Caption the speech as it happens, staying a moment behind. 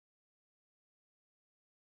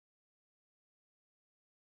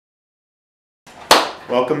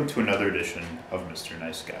Welcome to another edition of Mr.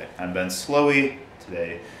 Nice Guy. I'm Ben Slowey.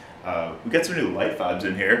 Today, we got some new light vibes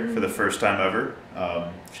in here for the first time ever.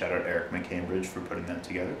 Shout out Eric McCambridge for putting that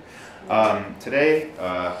together. Today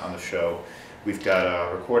on the show, we've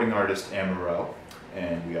got recording artist Amaral,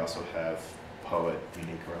 and we also have poet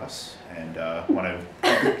Unique Russ. And want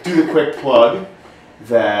to do the quick plug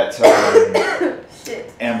that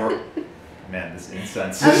Shit. Man, this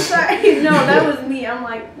incense. I'm sorry. No, that was me. I'm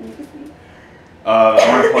like. I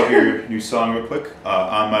want to plug your new song real quick.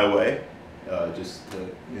 On My Way.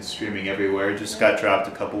 It's streaming everywhere. Just got dropped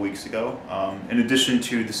a couple weeks ago. In addition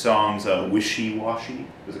to the songs Wishy Washy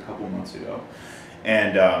was a couple months ago.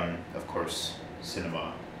 And of course,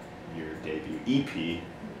 Cinema, your debut EP,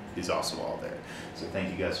 is also all there. So thank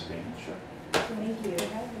you guys for being on the show. Thank you.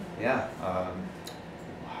 Yeah.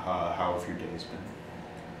 How have your days been?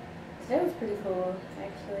 Today was pretty cool,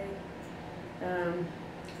 actually.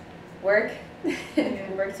 Work. We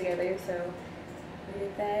work together, so we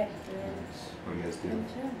did that. And What do you guys do?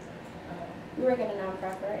 we work at a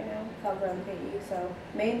nonprofit right now called Grow MKU. So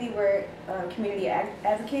mainly we're community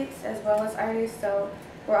advocates as well as artists. So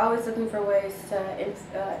we're always looking for ways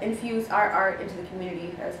to infuse our art into the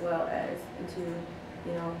community as well as into,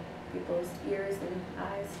 people's ears and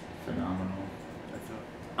eyes. Phenomenal.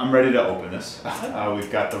 I'm ready to open this.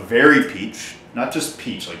 We've got the Very Peach, not just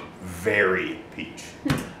peach, like very peach.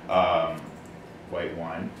 White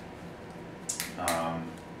wine.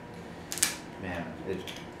 Man,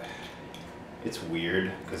 it's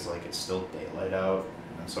weird because like it's still daylight out.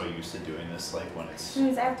 I'm so used to doing this like when it's.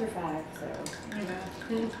 It's after 5, so.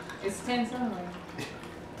 Yeah. It's 10 somewhere.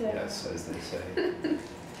 Yes, as they say.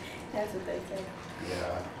 That's what they say.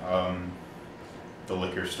 Yeah. The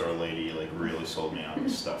liquor store lady like really sold me on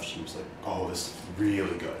this stuff. She was like, "Oh, this is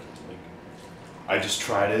really good. Like, I just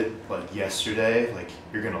tried it like yesterday. Like,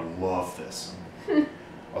 you're gonna love this."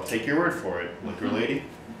 I'll take your word for it, liquor lady.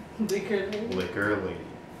 Liquor lady. Liquor lady.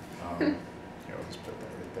 Here, I'll just put that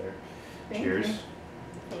right there. Thank Cheers. you.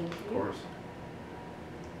 Thank Of you. course.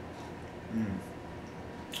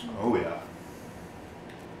 Oh yeah.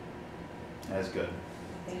 That's good.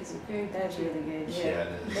 It's very That's good. really good. Yeah, Yeah.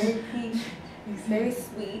 it is. Very peach, very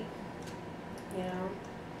sweet.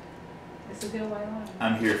 It's a good white wine.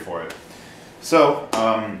 I'm here for it. So,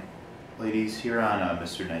 ladies, here on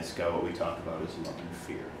Mr. Nice Guy, what we talk about is love and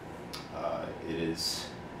fear.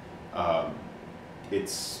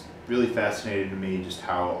 It's really fascinating to me just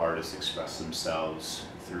how artists express themselves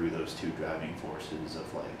through those two driving forces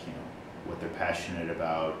of what they're passionate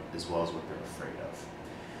about as well as what they're afraid of.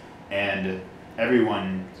 And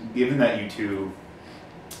everyone, given that you two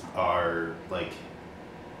are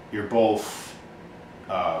you're both,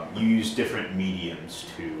 you use different mediums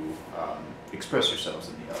to express yourselves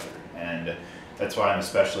in the other, and that's why I'm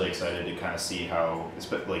especially excited to kind of see how,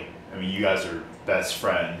 you guys are best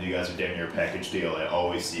friends, you guys are damn near a package deal. I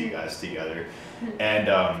always see you guys together, and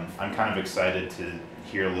I'm kind of excited to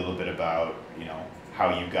hear a little bit about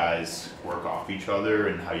how you guys work off each other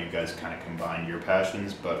and how you guys kind of combine your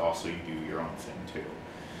passions, but also you do your own thing too.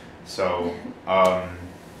 So,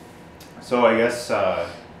 I guess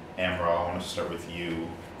Amaral, I want to start with you.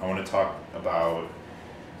 I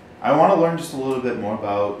want to learn just a little bit more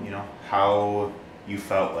about how you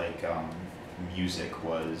felt like music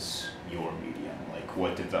was your medium. Like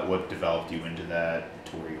what developed you into that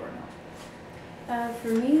to where you are now. For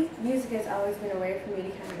me, music has always been a way for me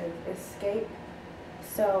to kind of escape.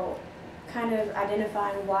 So kind of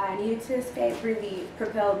identifying why I needed to escape really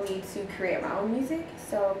propelled me to create my own music.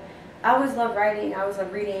 So I always loved writing, I always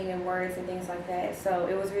loved reading and words and things like that. So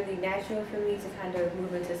it was really natural for me to kind of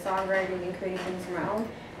move into songwriting and creating things of my own.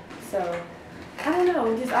 So I don't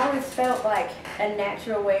know, it just always felt like a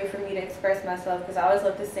natural way for me to express myself because I always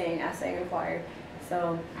loved to sing. I sang in choir.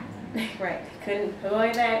 So, right, couldn't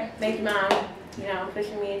avoid that. Thank you, Mom,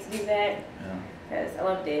 pushing me to do that. Yeah. Because I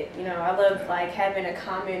loved it. I loved having a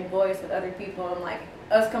common voice with other people and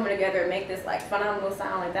us coming together and make this phenomenal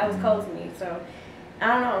sound. That was cool to me. So I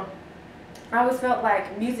don't know. I always felt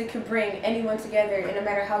like music could bring anyone together, and no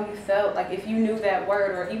matter how you felt, if you knew that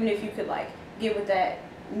word or even if you could get with that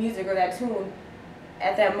music or that tune,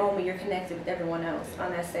 at that moment you're connected with everyone else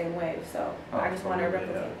on that same wave. So I just want to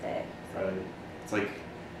replicate that. Right. It's like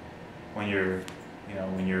when you're in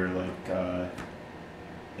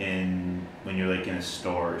a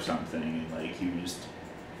store or something, and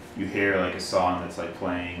you hear a song that's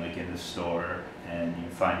playing in the store, and you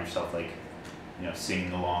find yourself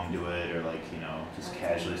singing along to it, or just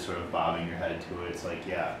casually sort of bobbing your head to it. It's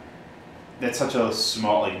that's such a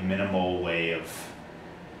small minimal way of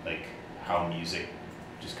how music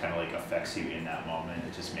just kind of affects you in that moment.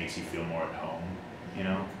 It just makes you feel more at home. you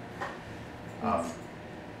know. I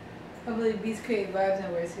believe beats create vibes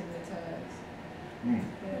and words hypnotize. Mm,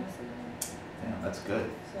 Yeah. damn, that's good.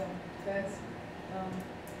 So that's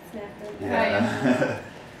Snap it. Yeah.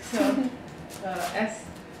 so that's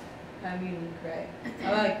unique, right?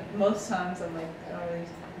 I like most times I'm like I don't really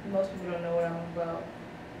most people don't know what I'm about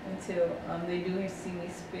until they do see me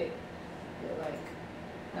spit. But like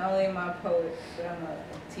not only am I a poet, but I'm a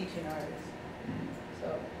teaching artist.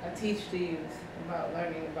 So I teach the youth about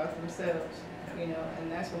learning about themselves, you know,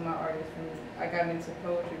 and that's what my art is for me. I got into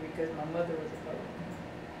poetry because my mother was a poet.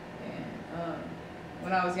 And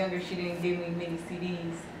when I was younger, she didn't give me many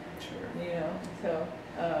CDs, Sure. you know, so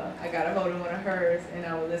I got a hold of one of hers and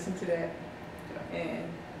I would listen to that. And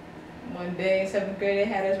one day in 7th grade, they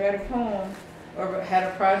had us write a poem or had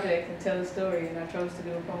a project and tell a story, and I chose to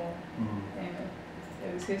do a poem. Mm-hmm. And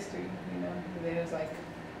it was history, you know. And then it was like,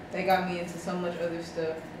 they got me into so much other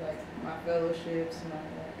stuff, like my fellowships,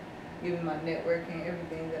 even my networking,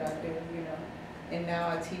 everything that I do, you know. And now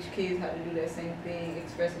I teach kids how to do that same thing,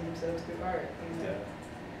 expressing themselves through art, you know.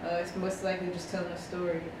 Yeah. It's most likely just telling a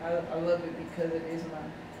story. I love it because it is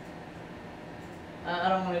I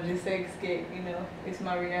don't want to just say escape, you know. It's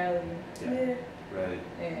my reality. Yeah. Right.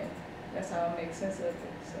 And that's how I make sense of it.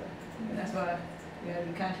 So, and that's why you gotta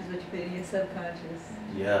be conscious what you put in your subconscious.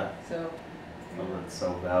 Yeah. So, Oh, that's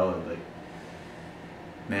so valid. Like,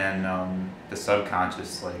 man, the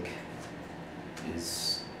subconscious, like,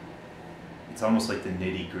 it's almost like the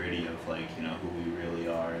nitty gritty of, like, you know, who we really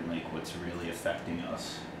are and, like, what's really affecting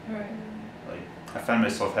us. right. Like, I find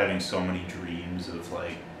myself having so many dreams of,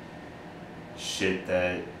 like, shit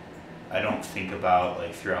that I don't think about,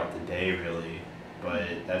 like, throughout the day, really. But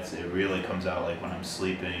it really comes out, like, when I'm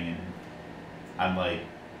sleeping and I'm, like,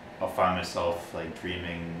 I'll find myself, like,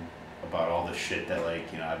 dreaming about all the shit that,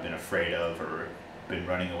 like, you know, I've been afraid of or been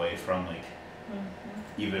running away from, like,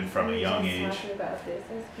 even from a young We were age. just talking about this.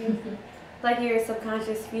 That's crazy. Like your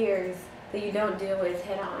subconscious fears that you don't deal with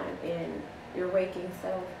head on in your waking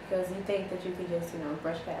self because you think that you can just, you know,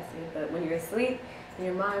 brush past it. But when you're asleep and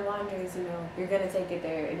your mind wanders, you know, you're gonna take it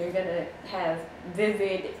there and you're gonna have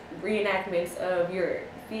vivid reenactments of your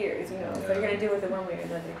fears, you know. So you're gonna deal with it one way or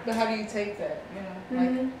another. But how do you take that? You know,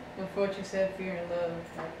 like before what you said, fear and love.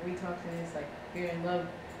 Like we talked in this, like fear and love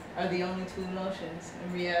are the only two emotions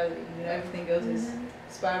in reality. You know, everything else is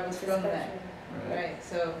spirals from that. Right.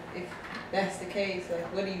 So if that's the case, like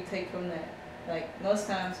what do you take from that? Like most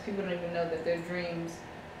times people don't even know that their dreams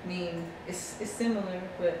mean it's similar,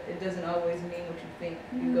 but it doesn't always mean what you think.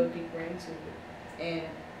 You go deeper into it, and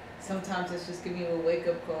sometimes it's just giving you a wake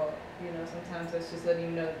up call. You know, sometimes it's just letting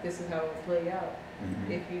you know that this is how it will play out.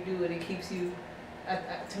 If you do it, it keeps you.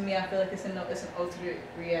 To me, I feel like it's an alternate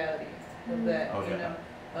reality of that. Oh, you know,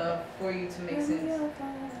 for you to make sense.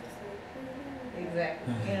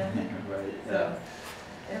 Exactly. You know. Right. So,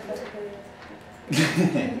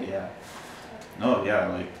 Yeah. No, yeah,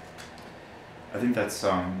 like, I think that's,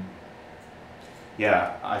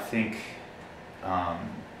 yeah, I think,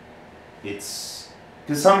 it's,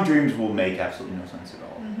 because some dreams will make absolutely no sense at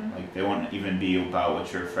all. Like, they won't even be about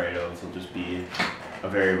what you're afraid of, they'll just be a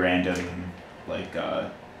very random, like,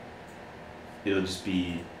 it'll just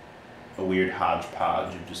be a weird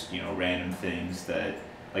hodgepodge of just, you know, random things that,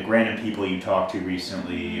 like, random people you talked to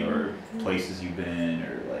recently, or places you've been,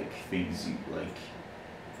 or, like, things you, like,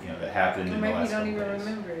 you know, that happened or in the maybe you last don't couple even days.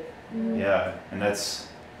 remember it. Yeah, and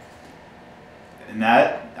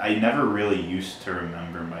that I never really used to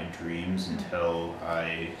remember my dreams until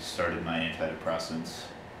I started my antidepressants.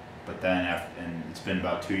 But then and it's been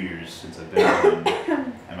about 2 years since I've been on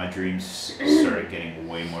them, and my dreams started getting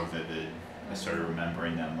way more vivid. I started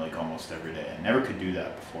remembering them like almost every day. I never could do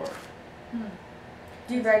that before.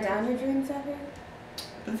 Do you write down your dreams ever?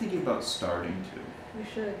 I've been thinking about starting to. You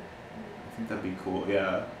should. I think that'd be cool.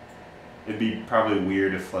 Yeah, it'd be probably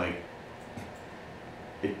weird if like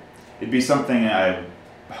it'd be something I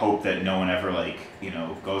hope that no one ever like, you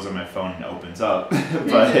know, goes on my phone and opens up.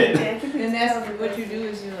 But And that's what you do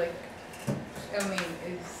is you like, I mean,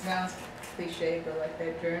 it sounds cliche, but like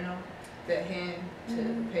that journal, that hand to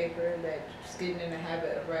the paper, that just getting in the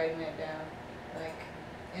habit of writing that down, like,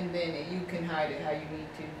 and then you can hide it how you need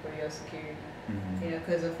to for your security. You know,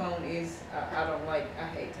 because a phone is, I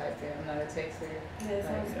hate typing. I'm not a texter.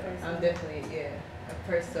 I'm definitely, a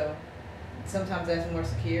person. So sometimes that's more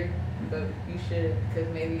secure, but you should, because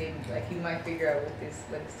maybe like you might figure out what it's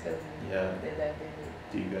telling you. Yeah. They're that vivid.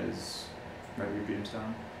 Do you guys write your dreams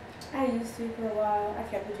down? I used to for a while. I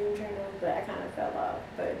kept a dream journal, but I kind of fell off.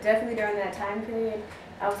 But definitely during that time period,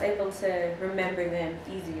 I was able to remember them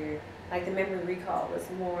easier. Like the memory recall was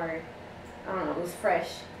more I don't know, it was fresh.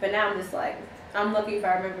 But now I'm just like, I'm lucky if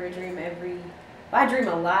I remember a dream I dream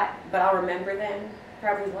a lot, but I'll remember them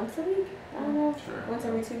probably once a week. I don't know, Sure. once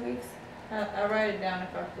every 2 weeks. I write it down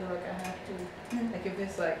if I feel like I have to. Like if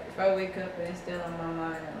it's like, if I wake up and it's still on my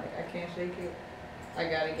mind and like I can't shake it, I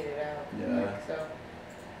gotta get it out. Yeah. So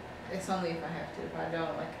it's only if I have to. If I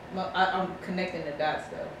don't, like, I'm connecting the dots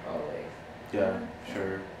though, always. Yeah,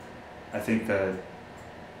 sure. I think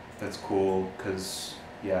that's cool because,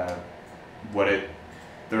 yeah,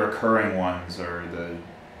 the recurring ones are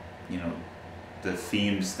the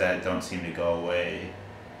themes that don't seem to go away.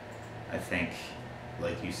 I think,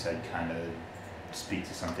 like you said, kind of speak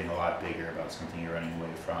to something a lot bigger about something you're running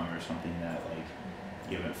away from or something that like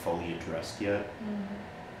you haven't fully addressed yet.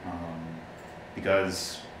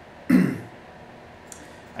 Because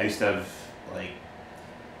I used to have like,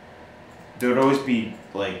 there would always be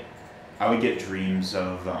like, I would get dreams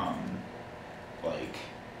of like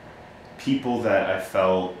people that I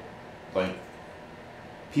felt like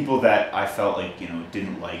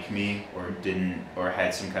didn't like me or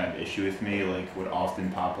had some kind of issue with me, like would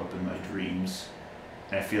often pop up in my dreams.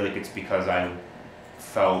 And I feel like it's because I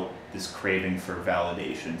felt this craving for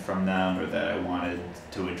validation from them, or that I wanted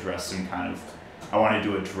to address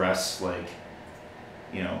like,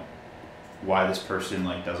 why this person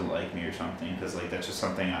like doesn't like me or something, because like that's just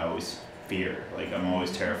something I always fear. Like I'm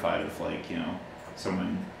always terrified of like,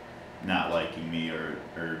 someone not liking me or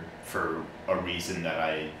for a reason that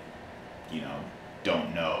I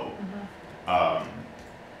don't know.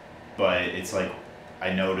 But it's like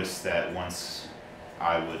I noticed that once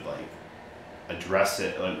I would like address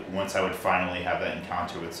it, like once I would finally have that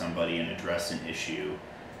encounter with somebody and address an issue,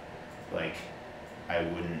 like it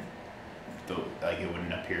wouldn't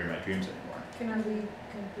appear in my dreams anymore. Can I be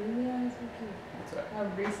completely honest with you? What's that? I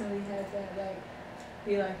recently had that like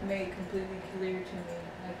be like made completely clear to me,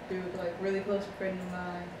 like through like really close friend of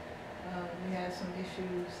mine. We had some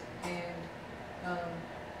issues and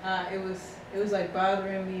it was like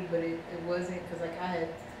bothering me, but it wasn't, because like I had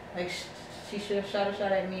like she should have shot a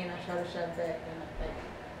shot at me and I shot a shot back, and like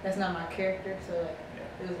that's not my character, so like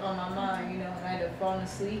it was on my mind, and I had to fall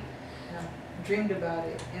asleep and I dreamed about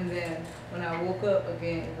it, and then when I woke up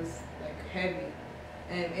again it was like heavy.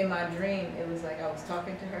 And in my dream, it was like I was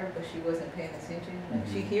talking to her, but she wasn't paying attention. Like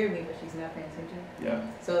she hear me, but she's not paying attention. Yeah.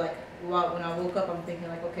 So like when I woke up, I'm thinking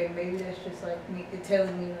like, okay, maybe that's just like me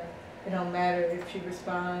telling me like it don't matter if she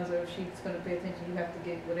responds or if she's gonna pay attention. You have to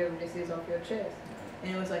get whatever this is off your chest.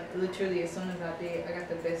 And it was like literally as soon as I did, I got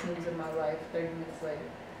the best news of my life. 30 minutes later,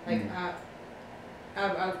 like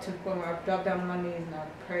I took one, I dropped down on my knees and I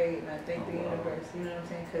prayed and I thanked the universe. You know what I'm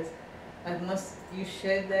saying? Because like once you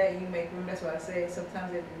shed that, you make room. That's why I say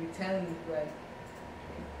sometimes they be telling you like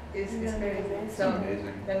it's crazy. So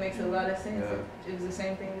amazing. that makes a lot of sense. Yeah. It was the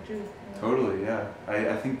same thing with you. Totally, yeah.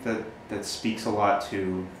 I think that speaks a lot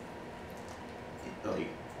to like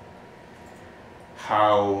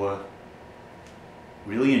how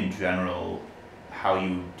really in general how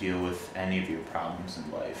you deal with any of your problems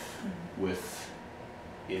in life.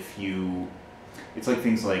 It's like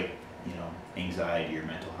things like anxiety or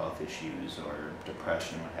mental health issues or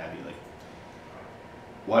depression, what have you. Like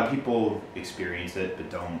a lot of people experience it,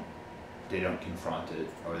 but they don't confront it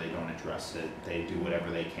or they don't address it. They do whatever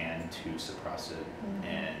they can to suppress it,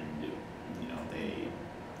 and they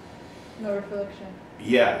no reflection.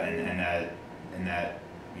 Yeah, and that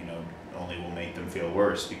only will make them feel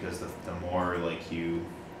worse, because the more like you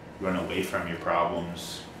run away from your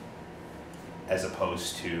problems as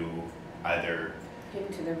opposed to either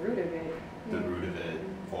Getting to the root of it.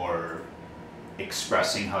 or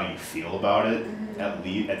expressing how you feel about it at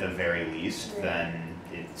the very least, then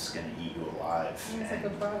it's gonna eat you alive. It's like a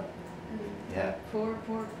bottle. Yeah. Pour, and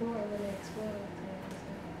then it explodes.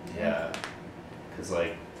 Yeah, because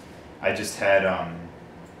like I just had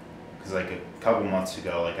because like a couple months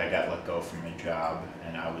ago, like I got let go from a job,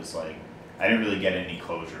 and I was like, I didn't really get any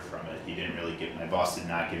closure from it. My boss did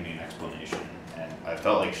not give me an explanation, and I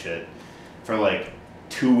felt like shit for like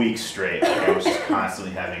 2 weeks straight. Like I was just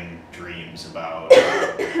constantly having dreams about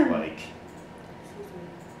like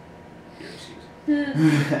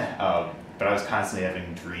but I was constantly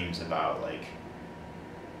having dreams about like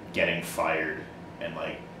getting fired, and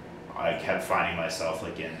like I kept finding myself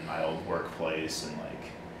like in my old workplace, and like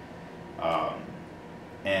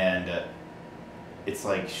and it's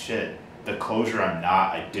like shit, the closure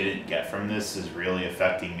I didn't get from this is really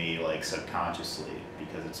affecting me like subconsciously,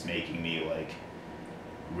 because it's making me like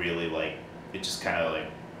really like, it just kind of like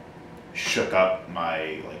shook up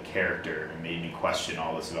my like character and made me question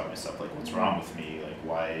all this about myself, like what's wrong with me, like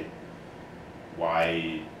why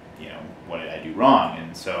what did I do wrong?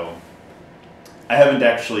 And so I haven't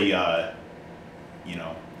actually, you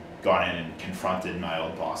know, gone in and confronted my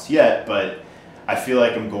old boss yet, but I feel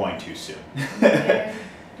like I'm going to soon. Yeah.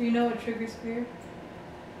 Do you know what triggers fear?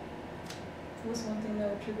 What's one thing that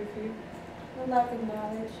would trigger fear? A lack of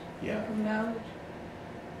knowledge. Yeah, Lack of knowledge.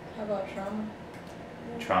 How about trauma?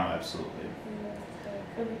 trauma, absolutely.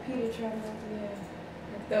 Yeah. A repeated trauma. Yeah.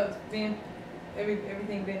 Like that was being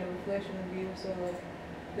everything being a reflection of you. So like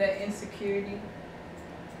that insecurity,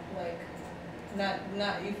 like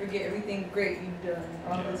not you forget everything great you've done,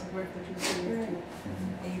 all Yeah. this work that you did, Right.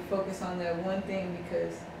 Mhm. and you focus on that one thing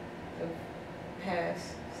because of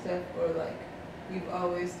past stuff, or like you've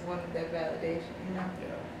always wanted that validation, you know.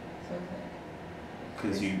 Yeah, So it's like,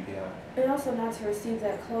 because yeah. And also not to receive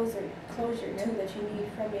that closure too that you need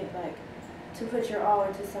from it, like to put your all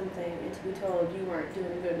into something and to be told you weren't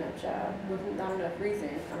doing a good enough job with not enough reason.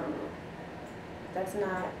 I don't know. That's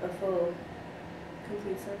not a full,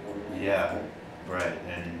 complete circle. Yeah. Right,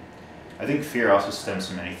 and I think fear also stems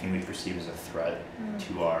from anything we perceive as a threat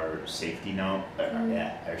to our safety note,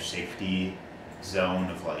 our safety zone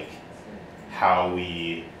of like how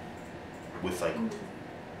we, with like,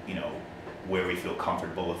 you know, where we feel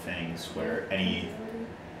comfortable with things, where any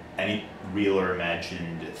real or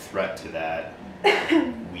imagined threat to that,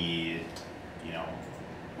 we, you know,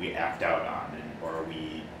 we act out on, or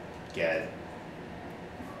we get,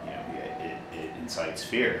 you know, it incites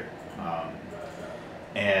fear.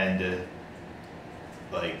 And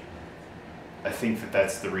like, I think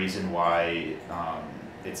that's the reason why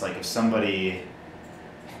it's like if somebody,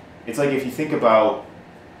 it's like if you think about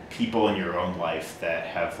people in your own life that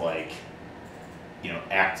have like, you know,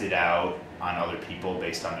 acted out on other people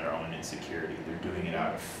based on their own insecurity, they're doing it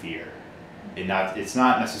out of fear. It's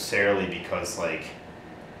not necessarily because like,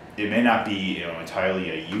 it may not be, you know, entirely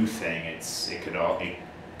a you thing. It's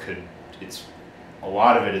a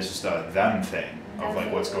lot of it is just a them thing of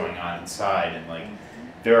like what's going on inside, and like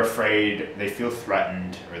they're afraid, they feel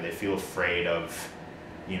threatened, or they feel afraid of,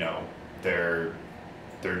 you know, their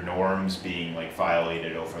norms being like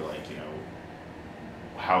violated over like, you know,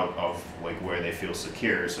 where they feel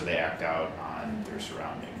secure, so they act out on their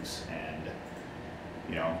surroundings. And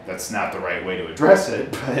you know, that's not the right way to address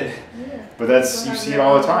it, but that's, you see it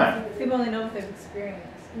all the time. People only know what they've experienced.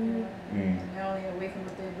 You know? Mm. And they only awaken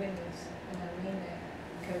what they witness. And I mean that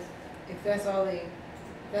because if that's all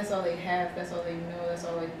they have, that's all they know, that's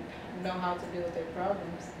all they know how to do with their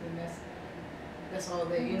problems, then that's all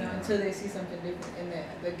they, you know, until they see something different. And that,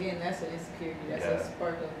 again, that's an insecurity. That's a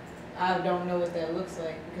spark of, I don't know what that looks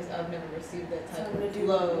like because I've never received that type of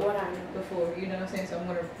love before. You know what I'm saying? So I'm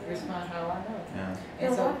gonna respond how I know. Yeah.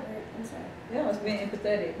 And so, I'm sorry. yeah, it's being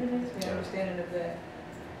empathetic. Mhm. It's being understanding of that.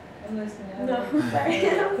 I'm listening. No, I'm sorry.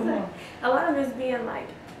 Come on. A lot of it is being like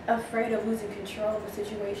afraid of losing control of a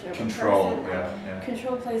situation or a Control, person. yeah.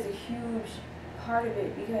 Control plays a huge part of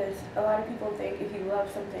it because a lot of people think if you love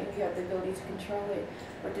something, you have the ability to control it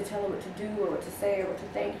or to tell it what to do or what to say or what to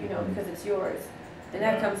think, you know, because it's yours. And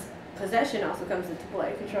that comes, possession also comes into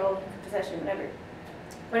play, control, possession,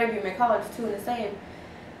 whatever you may call it, it's two in the same.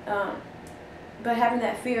 But having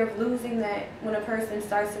that fear of losing that, when a person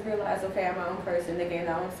starts to realize, okay, I'm my own person, they gain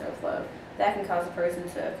their own self-love, that can cause a person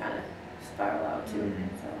to kind of spiral out too. Mhm.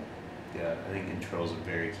 So. Yeah, I think control is a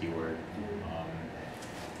very key word.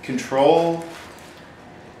 Control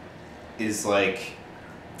is like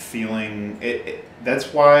feeling it.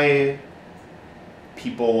 That's why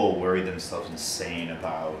people will worry themselves insane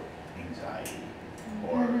about anxiety,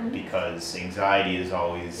 or because anxiety is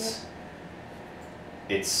always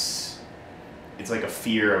it's like a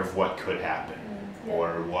fear of what could happen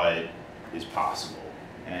or what is possible,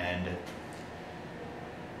 and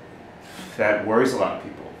that worries a lot of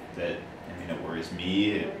people. That, I mean, it worries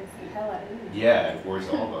me. It worries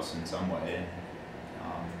all of us in some way,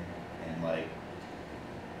 and like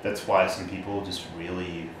that's why some people just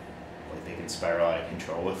really like they can spiral out of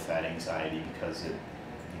control with that anxiety because it,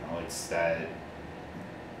 you know, it's that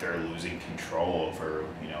they're losing control over,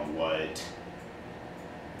 you know, what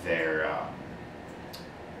their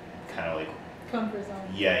kind of like comfort zone.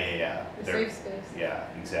 Yeah. The They're- safe space. Yeah,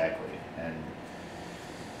 exactly, and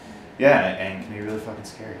it can be really fucking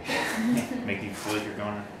scary. Make you feel like you're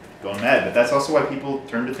going mad. But that's also why people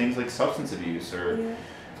turn to things like substance abuse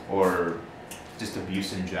or just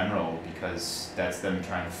abuse in general, because that's them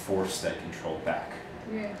trying to force that control back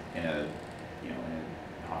in a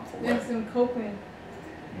harmful way. That's them coping.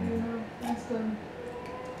 You know, that's them.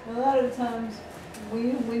 A lot of the times when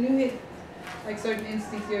you hit like certain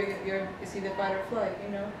instincts, it's either fight or flight.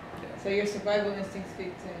 You know. So your survival instincts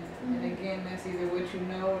kicks in, and again, that's either what you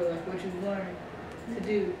know or like what you've learned to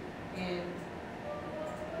do. And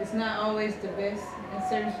it's not always the best in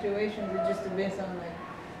certain situations. It just depends on like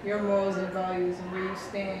your morals and values and where you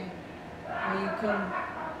stand when you come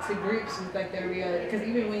to grips with like that reality. Because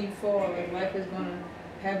even when you fall, like life is gonna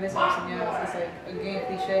have its ups and downs. It's like again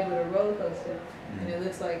cliche, but a roller coaster, and it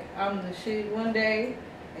looks like I'm the shit one day,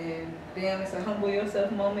 and damn, it's a humble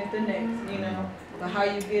yourself moment the next. You know, but how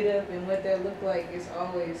you get up and what that look like is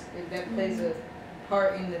always that plays a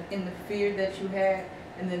part in the fear that you had,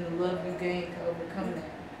 and then the love you gain to overcome that.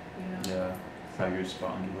 You know. Yeah. How you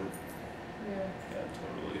respond to it. Yeah. Yeah,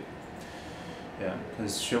 totally. Yeah,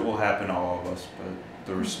 because shit will happen to all of us, but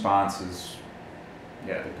the response is,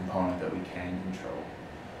 yeah, the component that we can control.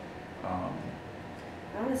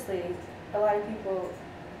 Honestly, a lot of people,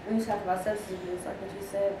 when you talk about substance abuse, like what you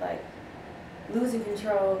said, like losing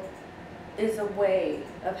control is a way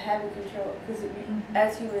of having control. Because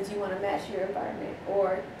as humans, you want to match your environment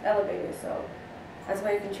or elevate it. So as a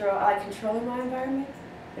way of control, I like controlling my environment.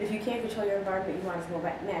 But if you can't control your environment, you might as well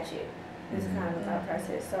match it. It's kind of a thought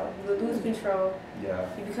process. So you lose control. Yeah.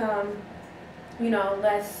 You become,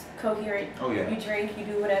 less coherent. Oh yeah. You drink, you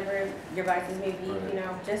do whatever your vices may be,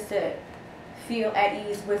 Right. just to feel at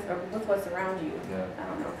ease with what's around you. Yeah. I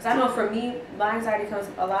don't know. Because I know for me, my anxiety comes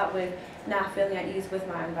a lot with not feeling at ease with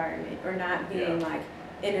my environment or not being like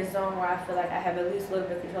in a zone where I feel like I have at least a little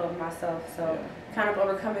bit of control over myself. So kind of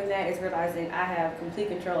overcoming that is realizing I have complete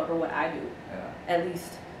control over what I do, at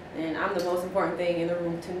least. And I'm the most important thing in the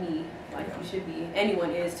room to me, like you should be.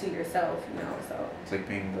 Anyone is to yourself, so. It's like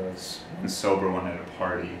being the sober one at a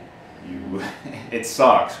party. It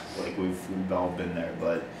sucks. Like we've all been there,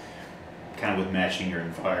 but kind of with matching your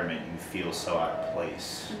environment, you feel so out of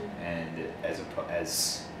place, and as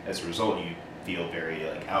a result, you feel very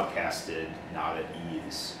like outcasted, not at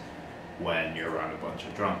ease when you're around a bunch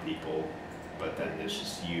of drunk people. But then it's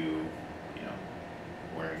just you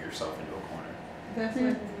wearing yourself into a corner. That's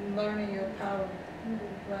like learning your power.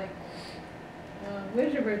 Like,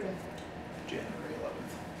 when's your birthday? January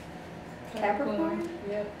 11th. Capricorn?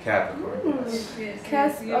 Yep. Capricorn.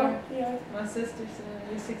 Yes. Yeah. My sister's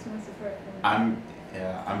you're 6 months apart from me.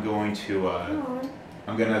 I'm going to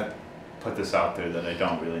I'm gonna put this out there that I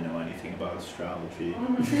don't really know anything about astrology.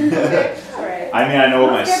 Alright. I mean, I know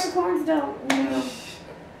what my Capricorns don't,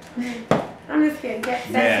 I'm just kidding.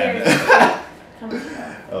 Man. Come on.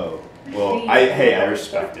 Oh, well, I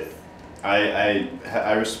respect it.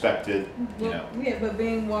 I respect it, Yeah, but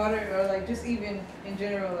being water or like just even in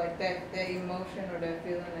general, like that emotion or that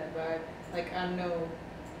feeling, that vibe, like I know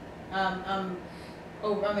I'm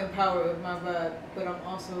empowered with my vibe, but I'm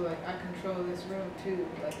also like I control this room too.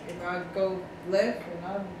 Like if I go left and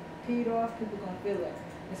I'm peed off, people gonna feel that.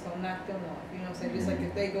 It's gonna knock them off. You know what I'm saying? Just like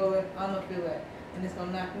if they go left, I'm gonna feel that, and it's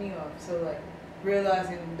gonna knock me off. So like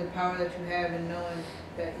realizing the power that you have and knowing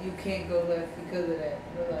that you can't go left because of that.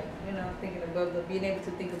 But like, thinking above being able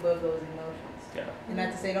to think above those emotions. Yeah. And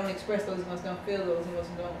not to say don't express those emotions, don't feel those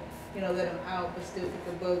emotions, don't, let them out, but still think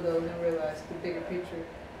above those and realize the bigger picture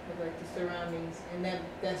of like the surroundings, and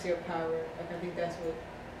that's your power. Like I think that's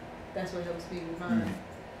what helps me with mine.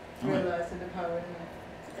 Realizing the power in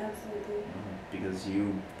that. Absolutely. Because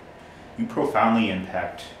you profoundly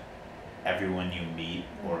impact everyone you meet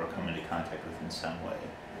or come into contact with in some way.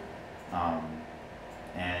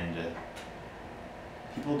 And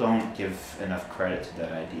people don't give enough credit to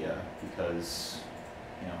that idea because,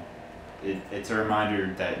 it's a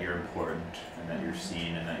reminder that you're important and that you're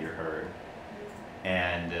seen and that you're heard.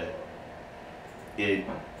 And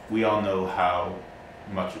we all know how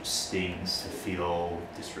much it stings to feel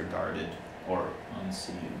disregarded or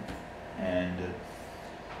unseen. And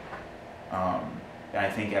I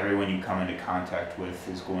think everyone you come into contact with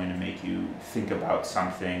is going to make you think about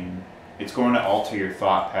something. It's going to alter your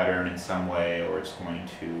thought pattern in some way, or it's going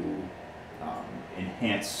to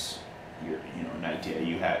enhance your, an idea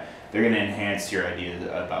you have. They're going to enhance your idea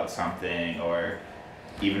about something, or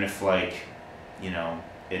even if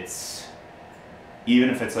it's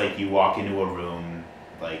like you walk into a room,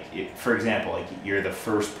 for example, like you're the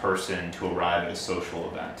first person to arrive at a social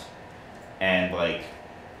event, and like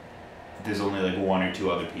there's only like one or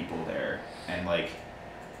two other people there, and like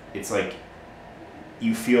it's like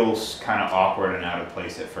you feel kind of awkward and out of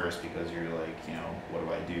place at first because you're like, what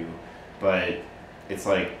do I do? But it's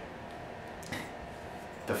like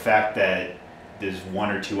the fact that there's one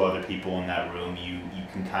or two other people in that room, you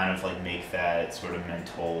can kind of like make that sort of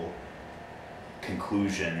mental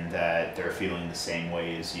conclusion that they're feeling the same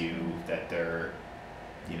way as you, that they're,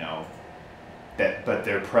 but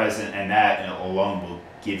they're present, and that alone will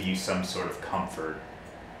give you some sort of comfort,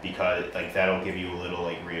 because like that'll give you a little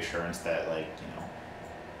like reassurance that like,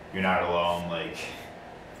 you're not alone, like,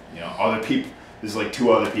 other there's like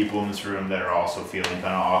two other people in this room that are also feeling kind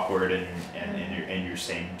of awkward and in your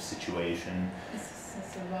same situation. It's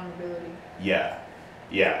a vulnerability. Yeah,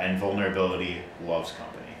 and vulnerability loves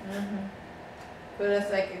company. Mm-hmm. But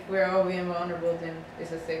it's like if we're all being vulnerable, then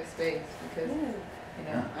it's a safe space because you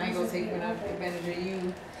know I ain't gonna take advantage of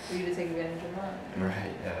you for you to take advantage of mine.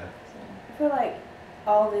 Right. Yeah. I feel like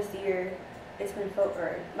all this year, it's been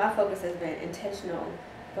my focus has been intentional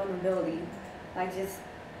vulnerability, like just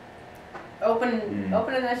opening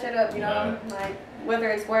that shit up, you know, like whether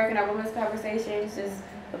it's working or women's conversations, just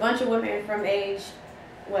a bunch of women from age,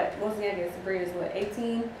 what was the youngest? Sabrina's what,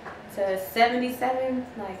 18 to 77,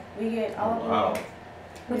 like we get all of it.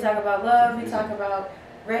 We talk about love, we talk about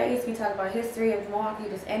race, we talk about history of Milwaukee,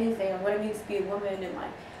 just anything, what it means to be a woman, and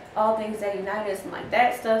like all things that unite us, and like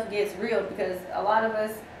that stuff gets real because a lot of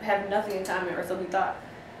us have nothing in common, or so we thought.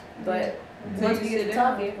 But once we get to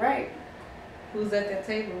talking, right? Who's at that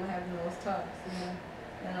table and having those talks, you know?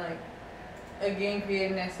 And like, again,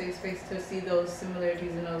 creating that safe space to see those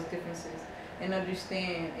similarities and those differences and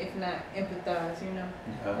understand, if not empathize, you know?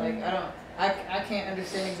 Like, I can't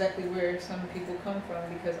understand exactly where some people come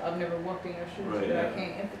from because I've never walked in your shoes, but I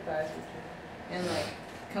can't empathize with you. And like,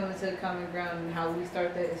 coming to the common ground and how we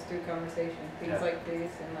start that is through conversation, things like this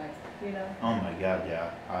and like, you know? Oh my God,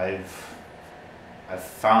 yeah. I've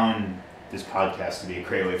found this podcast to be a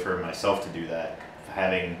great way for myself to do that.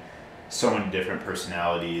 Having so many different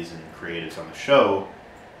personalities and creatives on the show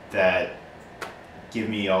that give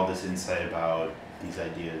me all this insight about these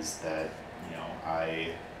ideas that, you know,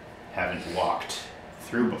 I haven't walked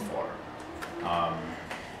through before.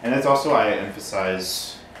 And that's also why I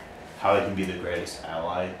emphasize how I can be the greatest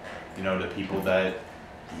ally, you know, to people that,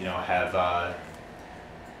 you know, have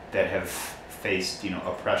that have faced, you know,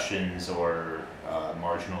 oppressions or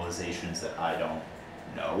marginalizations that I don't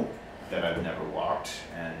know, that I've never walked.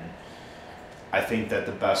 And I think that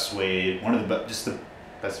the best way, the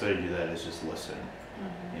best way to do that is just listen,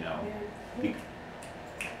 you know. Yeah.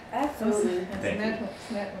 Absolutely. Thank you.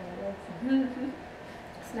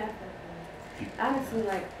 Snap. Honestly,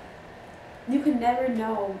 like, you can never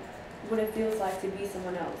know what it feels like to be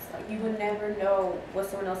someone else. Like, you would never know what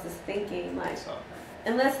someone else is thinking. Like,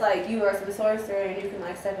 unless, like, you are some sorcerer and you can,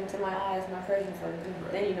 like, step into my eyes, my presence,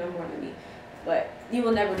 then you know more than me. But you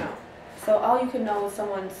will never know. So all you can know is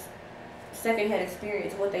someone's secondhand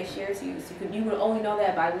experience, what they share to you. So you will only know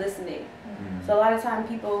that by listening. Mm-hmm. So a lot of time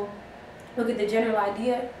people look at the general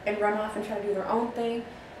idea and run off and try to do their own thing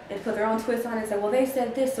and put their own twist on it and say, well, they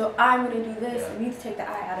said this, so I'm going to do this. You need to take the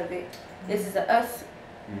I out of it. This is a us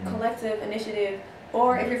collective initiative.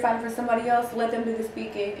 Or if you're fighting for somebody else, let them do the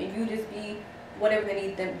speaking and you just be whatever they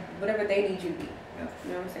need you to be. Yeah.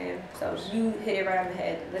 You know what I'm saying? So you hit it right on the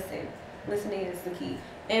head. Listening is the key.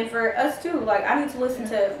 And for us too, like, I need to listen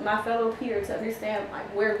to my fellow peer to understand, like,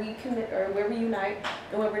 where we commit or where we unite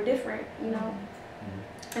and where we're different, you know,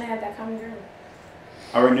 and have that common ground.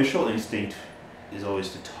 Our initial instinct is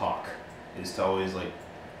always to talk, is to always, like,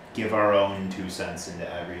 give our own 2 cents into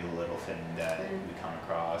every little thing that we come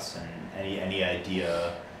across, and any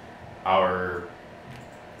idea. Our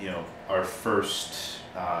first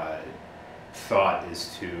thought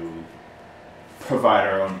is to provide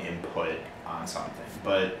our own input on something.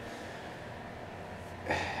 But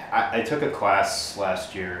I took a class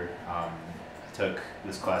last year.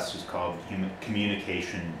 This class was called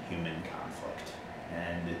Communication, Human Conflict,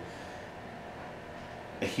 and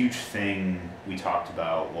a huge thing we talked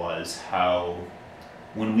about was how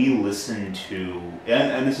when we listen to,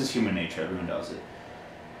 and this is human nature, everyone does it,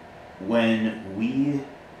 when we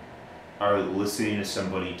are listening to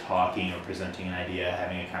somebody talking or presenting an idea,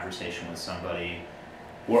 having a conversation with somebody,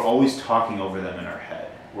 we're always talking over them in our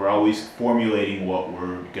head. We're always formulating what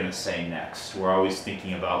we're gonna say next. We're always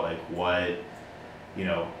thinking about, like, what, you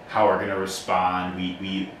know, how we're gonna respond.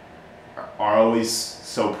 We are always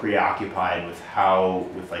so preoccupied with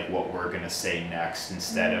like what we're gonna say next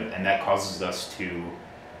instead of, and that causes us to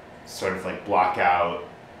sort of like block out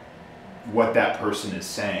what that person is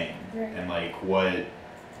saying and like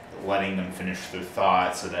letting them finish their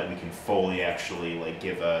thought so that we can fully actually like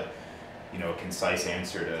give a, you know, a concise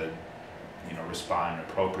answer to, you know, respond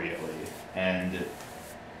appropriately. And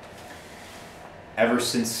ever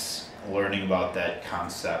since learning about that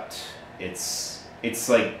concept, it's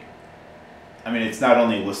like, I mean, it's not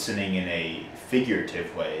only listening in a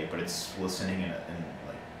figurative way, but it's listening in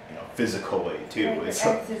like, you know, physical way too. Like it's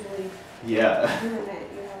actively doing that,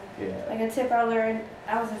 you know. Like a tip I learned,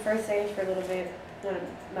 I was in first stage for a little bit.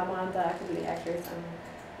 My mom thought I could be the actress.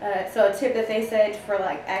 So a tip that they said for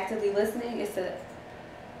like actively listening is to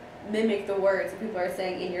mimic the words that people are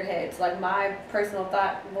saying in your head. So like my personal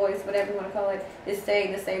thought, voice, whatever you want to call it, is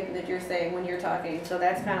saying the same thing that you're saying when you're talking. So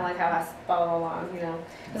that's kind of like how I follow along, you know.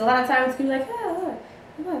 Because a lot of times people are like, oh,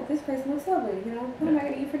 look, this person looks lovely, you know. What am I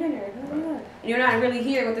going to eat for dinner? Blah, blah, blah. And you're not really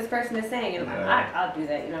hearing what this person is saying. And I'm like, I'll do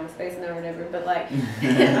that, you know, I'm spacing out or whatever. But like,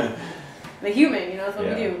 the human, you know, that's what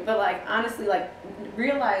we do. But like, honestly, like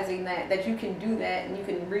realizing that you can do that and you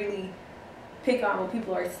can really pick on what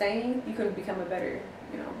people are saying, you can become a better,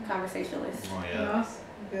 you know, conversationalist. Oh, And also,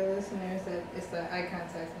 the listeners, that it's the eye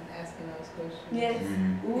contact and asking those questions. Yes.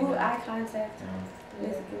 Mm-hmm. Ooh, Yeah. eye contact. Yeah.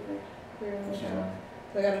 That's a good word. Yeah.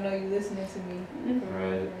 So I gotta know you listening to me. Mhm.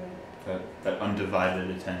 Right. That undivided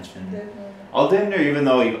attention. Definitely. I'll damn near, even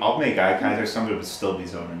though I'll make eye contact, somebody would still be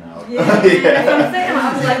zoning out. Yeah. That's what I'm saying.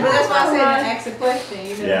 I was like, But that's why I said "Oh, ask a question.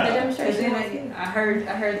 You know? Yeah. The demonstration. Because then I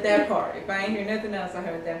heard that part. If I ain't hear nothing else, I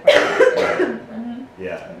heard that part.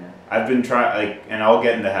 Yeah. I've been trying, like, and I'll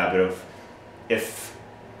get in the habit of, if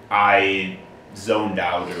I zoned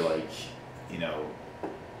out or like, you know,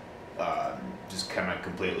 just kind of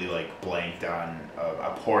completely like blanked on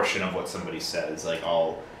a portion of what somebody says, like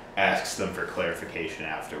I'll ask them for clarification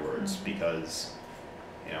afterwards because,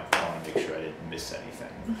 you know, I want to make sure I didn't miss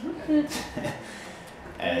anything.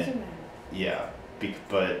 And yeah,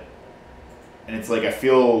 but and it's like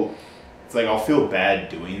I'll feel bad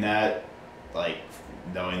doing that, like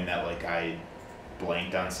knowing that like I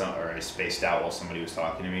blanked on some or I spaced out while somebody was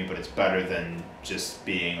talking to me, but it's better than just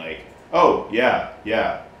being like, oh yeah,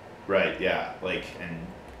 right, yeah, like,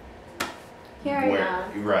 and Carry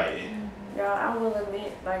on. right. Y'all, I will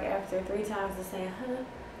admit, like after 3 times of saying,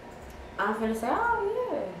 I'm finna say,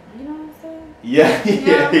 oh yeah, you know what I'm saying? Yeah,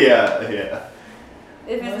 Yeah. yeah.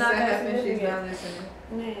 If it's Once not that that happens, she's significant. not listening.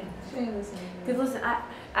 Man. She ain't listening. Because listen, I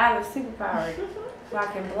have a superpower. So I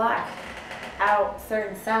can block out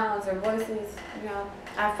certain sounds or voices, you know.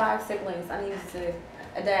 I have 5 siblings. I need to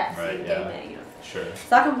adapt to Right, the yeah. gay man, you know. Sure.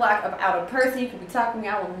 So I can block out a person. You could be talking to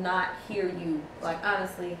me. I will not hear you. Like,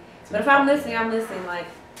 honestly. But if I'm listening, I'm listening. Like,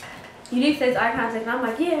 Unique says eye contact, and I'm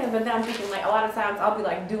like, yeah. But then I'm thinking, like, a lot of times I'll be,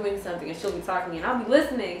 like, doing something, and she'll be talking to me, and I'll be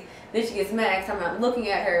listening. Then she gets mad because I'm not looking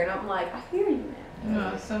at her, and I'm like, I hear you, man.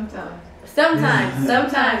 No, sometimes. Sometimes.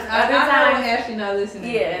 I Other know times. Ashley not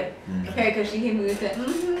listening. Yeah. Okay, because she hit me with that.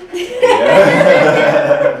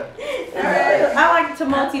 Yeah. I like to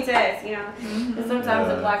multitask, you know. Mm-hmm. And sometimes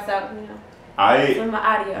Yeah. it blocks out, you know, I some of my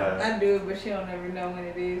audio. I do it, but she don't ever know when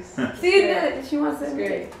it is. See, Yeah. she wants to It's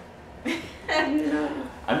great. You know.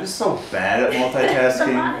 I'm just so bad at multitasking.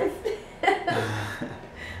 Sometimes.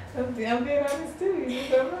 I'm being honest too. You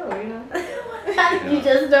just don't know, you know. You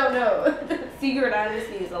just don't know. Secret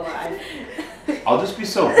honesty is a lie. I'll just be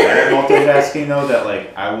so bad at multitasking though that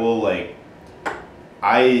like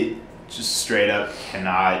I just straight up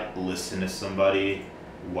cannot listen to somebody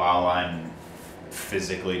while I'm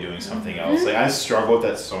physically doing something else. Like I struggle with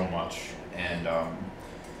that so much, and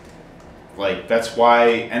like that's why,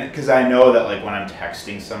 and because I know that like when I'm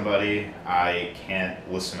texting somebody, I can't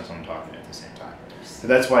listen to someone talking at the same time. So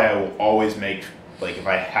that's why I will always make, like, if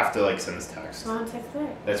I have to like send this text, Come on, text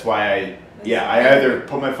back. that's why I either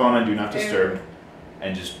put my phone on do not disturb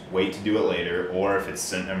and just wait to do it later, or if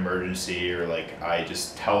it's an emergency or like I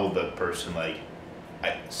just tell the person like,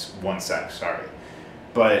 1 sec, sorry.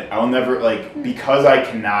 But I'll never like, because I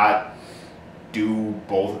cannot do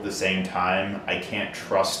both at the same time, I can't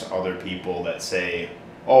trust other people that say,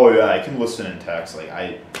 oh yeah, I can listen and text.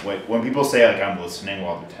 Like when people say like I'm listening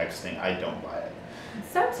while they're texting, I don't buy it.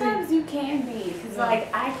 Sometimes you can be, because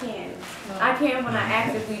like I can. I can when I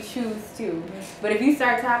actively choose to. But if you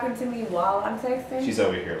start talking to me while I'm texting, She's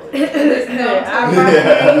over here like, No, I'm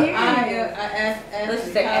I asked Let's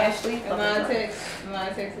just say Ashley. Am I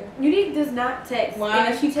texting? Unique does not text. Why?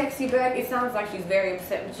 And if she texts you back, it sounds like she's very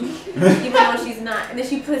upset with you. Even though she's not. And then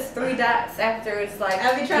she puts 3 dots after it's like,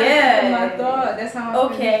 I be trying yeah. to finish my thought. That's how I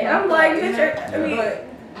Okay. finish my I'm like, thought, you bitch, know? I mean,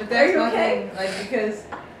 But that's you my okay? thing. Like, because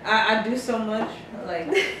I do so much.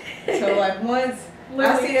 Like, so like once I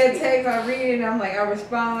Literally see that speak. text, I read it, and I'm like, I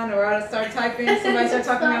respond, or I start typing. Somebody start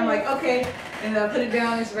talking to me, I'm like, okay, and I put it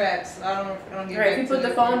down. It's wraps. I don't get Right, back if you to put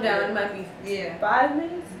the it. phone down, it might be Yeah, 5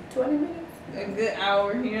 minutes, 20 minutes. a good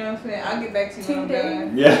hour. You know what I'm saying? I'll get back to you 2 when I'm days.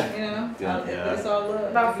 done. yeah. You know, Yeah. it's all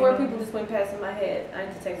love. About 4 you know? people just went past in my head. I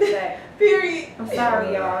need to text you back. Period. I'm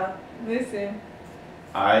sorry, y'all. Listen.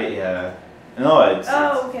 No, it's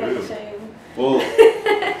Oh, it's okay, rude. shame. Well,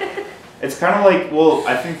 it's kind of like, well,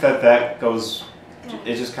 I think that goes,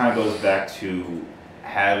 it just kind of goes back to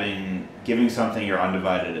giving something your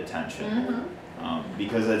undivided attention. Mm-hmm.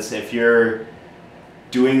 Because if you're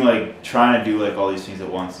doing like, trying to do like all these things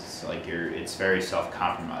at once, it's like it's very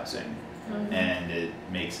self-compromising. and it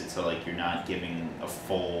makes it so like you're not giving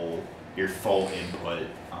your full input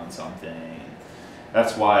on something.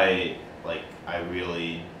 That's why like I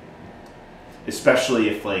really, especially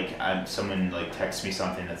if like someone like texts me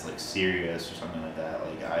something that's like serious or something like that,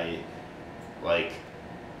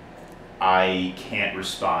 I can't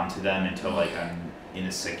respond to them until like I'm in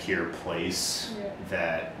a secure place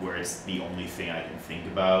where it's the only thing I can think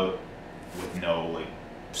about, with no like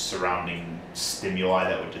surrounding stimuli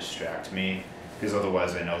that would distract me, because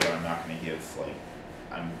otherwise I know that I'm not going to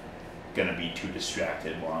I'm going to be too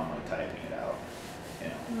distracted while I'm like typing it out, you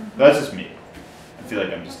know. That's just me. I feel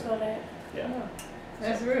like I'm just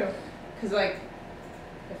That's real, because like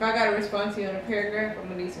if I gotta respond to you in a paragraph, I'm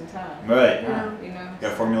gonna need some time. Right. You know. You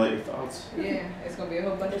gotta formulate your thoughts. Yeah, it's gonna be a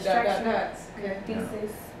whole bunch of dots. Okay.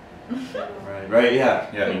 Thesis. Right. Yeah.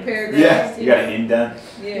 Paragraphs. Yeah. You got an indent.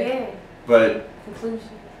 Yeah. But conclusion.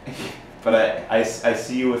 But I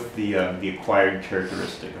see you with the acquired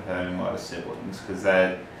characteristic of having a lot of siblings, because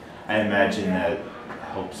that I imagine that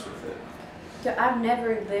helps with it. So I've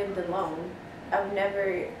never lived alone. I've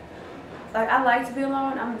never I like to be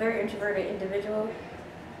alone. I'm a very introverted individual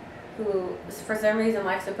who, for some reason,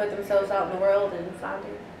 likes to put themselves out in the world and find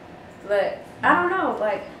it. But I don't know,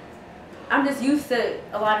 like, I'm just used to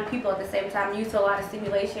a lot of people at the same time, used to a lot of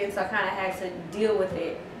stimulation, so I kind of had to deal with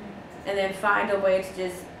it and then find a way to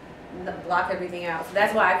just block everything out. So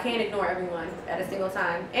that's why I can't ignore everyone at a single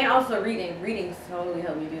time. And also reading. Reading totally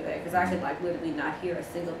helped me do that, because I could, like, literally not hear a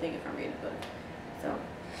single thing if I'm reading a book. So,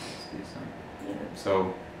 yeah.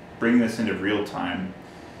 So, bringing this into real time,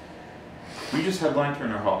 we just headlined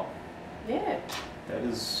Turner Hall. Yeah. That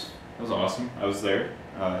was awesome. I was there.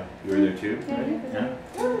 You were there too, right? Yeah.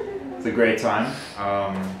 It's a great time.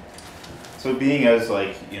 So being as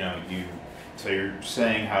like, so you're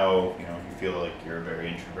saying how, you feel like you're a very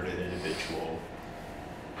introverted individual.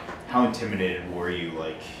 How intimidated were you,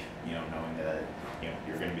 like, knowing that,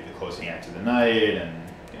 you're going to be the closing act of the night and,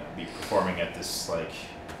 be performing at this, like,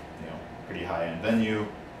 pretty high-end venue?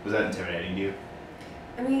 Was that intimidating to you?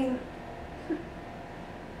 I mean,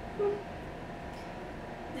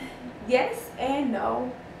 yes and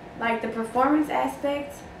no. Like, the performance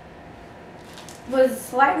aspect was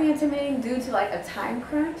slightly intimidating due to like a time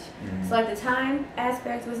crunch. Mm-hmm. So like the time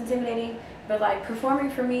aspect was intimidating, but like performing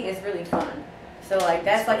for me is really fun. So like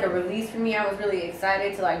that's like a release for me. I was really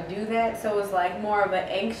excited to like do that. So it was like more of an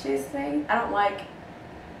anxious thing. I don't like,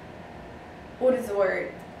 what is the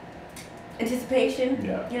word? Anticipation.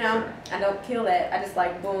 Yeah. Sure. I don't kill that. I just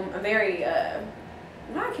like boom. I'm very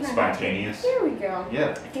why can I spontaneous. Here we go.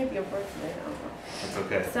 Yeah. I can't be a person. I don't know. That's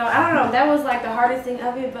okay. So I don't know. That was like the hardest thing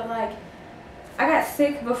of it, but like I got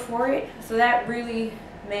sick before it, so that really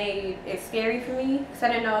made it scary for me because I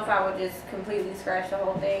didn't know if I would just completely scratch the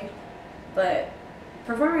whole thing. But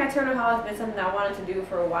performing at Turner Hall has been something I wanted to do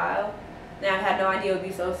for a while. Now I had no idea it would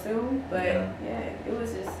be so soon, but yeah,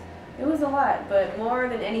 it was a lot. But more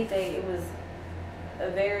than anything, it was a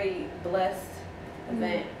very blessed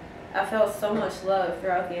event. I felt so much love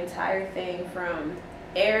throughout the entire thing, from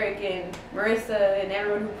Eric and Marissa and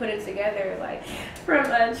everyone who put it together, like from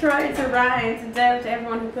Troy to Ryan to Deb to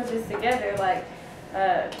everyone who put this together, like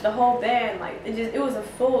the whole band, like it was a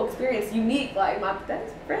full experience, unique. Like my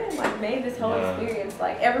best friend like made this whole experience,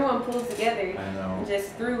 like everyone pulled together and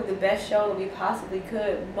just threw the best show that we possibly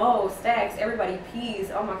could. Mo, Stacks, everybody,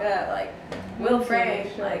 Peas, oh my god, like Will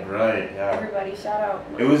Frank, like everybody, shout out.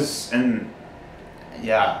 It was, and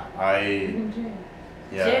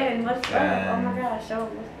Jen, what's up? Oh my gosh,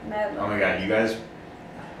 mad love. Oh my god, you guys,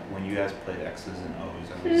 when you guys played X's and O's,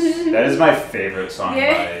 that is my favorite song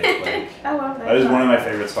by, like, I love that. That is one of my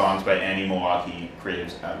favorite songs by any Milwaukee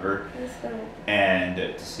creatives ever. And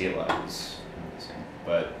to see it live is amazing.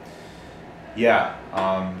 But yeah,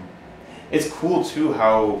 it's cool too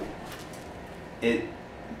how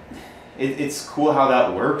it's cool how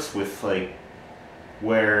that works with, like,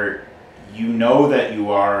 where you know that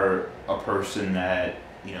you are a person that,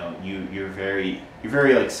 you're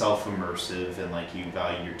very like self-immersive, and like you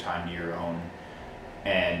value your time to your own,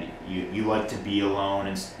 and you like to be alone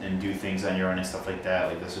and do things on your own and stuff like that.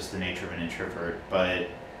 Like, that's just the nature of an introvert. But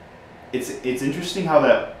it's interesting how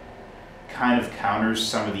that kind of counters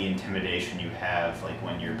some of the intimidation you have, like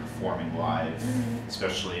when you're performing live,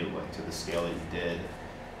 especially like to the scale that you did.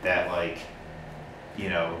 That, like,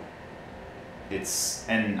 it's,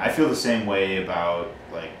 and I feel the same way about,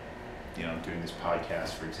 like, doing this podcast,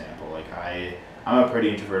 for example. Like, I'm a pretty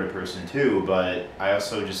introverted person too, but I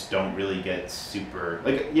also just don't really get super,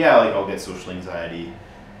 like, I'll get social anxiety,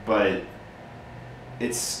 but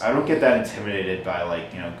I don't get that intimidated by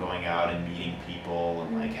like, going out and meeting people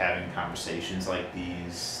and like having conversations like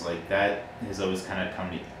these. Like that has always kind of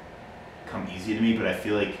come easy to me, but I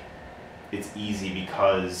feel like it's easy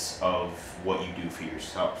because of what you do for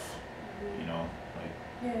yourself, like.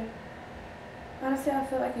 Yeah. Honestly, I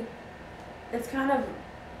feel like it's kind of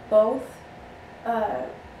both. A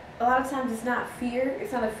lot of times it's not fear.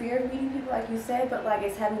 It's not a fear of meeting people like you said, but like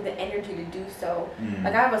it's having the energy to do so.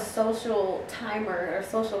 Like I have a social timer or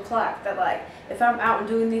social clock that like if I'm out and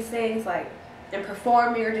doing these things like and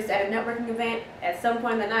performing or just at a networking event, at some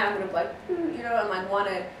point in the night I'm gonna be like, and like want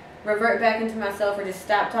to revert back into myself or just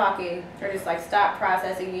stop talking or just like stop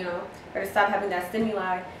processing, or just stop having that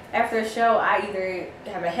stimuli. After a show, I either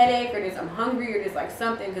have a headache or just I'm hungry or just like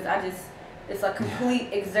something because it's a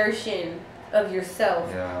complete exertion of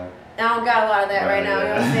yourself. Yeah. And I don't got a lot of that right now, yeah. you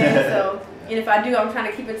know what I'm saying? So, and if I do, I'm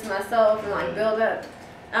trying to keep it to myself and like build up.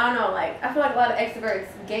 I don't know, like I feel like a lot of extroverts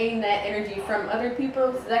gain that energy from other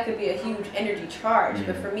people, so that could be a huge energy charge.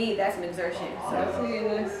 But for me, that's an exertion. So,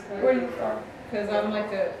 where do you from? Because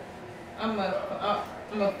I'm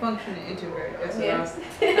a functioning introvert. That's what I heard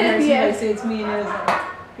somebody say to me, and it was like,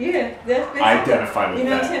 yeah, that's basically. I identify with you know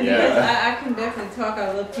that. what I'm saying? Yeah. Because I can definitely talk.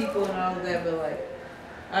 I love people and all of that, but like,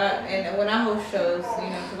 and when I host shows,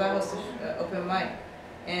 because I host an open mic,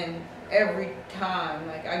 and every time,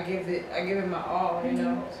 like I give it my all,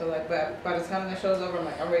 So like, by the time the show's over, I'm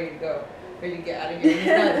like, I'm ready to go, ready to get out of here. And it's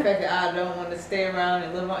not the fact that I don't want to stay around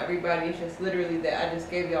and live on everybody. It's just literally that I just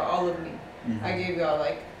gave y'all all of me. I gave y'all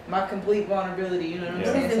like my complete vulnerability. You know what I'm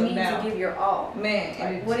saying? What does it So mean now, to give your all? man,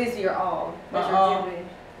 Like, what is your all? My That you're all. giving?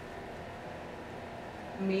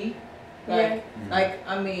 me, Yeah. like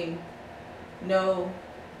I mean, no,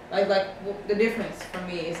 the difference for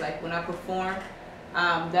me is like when I perform,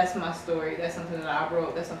 that's my story. That's something that I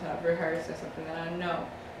wrote. That's something I've rehearsed. That's something that I know.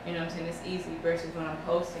 You know what I'm saying? It's easy versus when I'm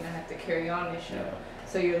hosting, I have to carry on this show. Yeah.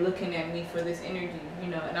 So you're looking at me for this energy,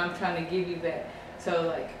 and I'm trying to give you that. So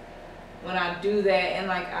like when I do that and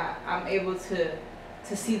like I'm able to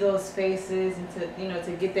see those faces and to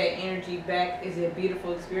to get that energy back is a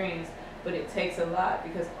beautiful experience. But it takes a lot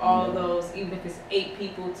because all those, even if it's 8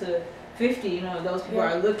 people to 50, those people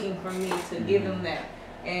are looking for me to give them that.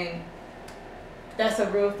 And that's a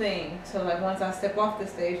real thing. So like once I step off the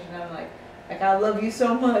stage and I'm like I love you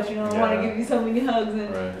so much, I want to give you so many hugs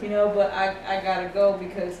and but I gotta go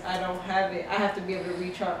because I don't have it. I have to be able to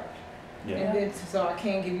recharge. Yeah. And then so I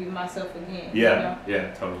can't give you myself again. Yeah,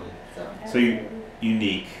 yeah, totally. So you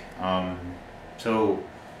unique.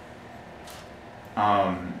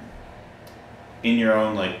 In your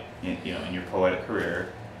own in your poetic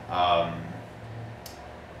career,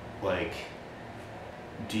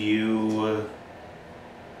 do you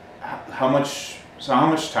how much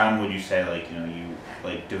time would you say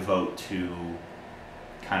you devote to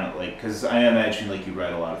kind of because I imagine you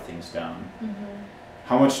write a lot of things down.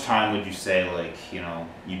 How much time would you say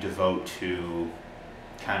you devote to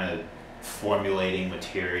kind of formulating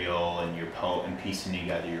material and your and piecing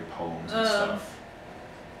together your poems and stuff?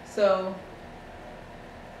 So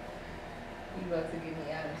you about to give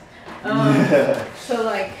me honest. So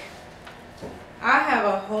like I have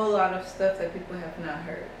a whole lot of stuff that people have not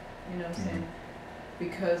heard. You know what I'm saying?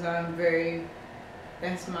 Because I'm very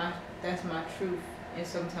that's my truth, and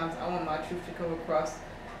sometimes I want my truth to come across.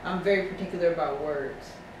 I'm very particular about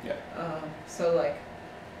words. Yeah. So like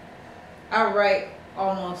I write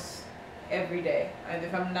almost every day.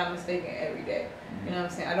 If I'm not mistaken, every day. You know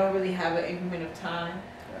what I'm saying? I don't really have an increment of time.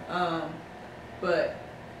 Yeah. But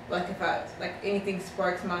like if anything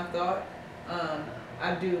sparks my thought,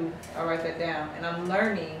 I write that down, and I'm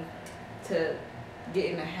learning to get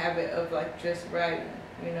in the habit of just writing.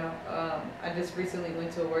 I just recently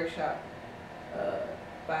went to a workshop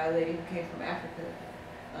by a lady who came from Africa,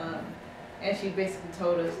 and she basically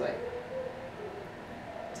told us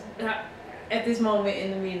at this moment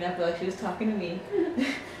in the meeting, I feel like she was talking to me,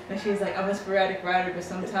 and she was like, "I'm a sporadic writer, but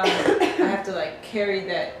sometimes I have to carry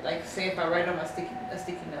that. Say if I write on a sticky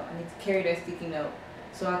note, I need to carry that sticky note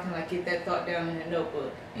so I can get that thought down in a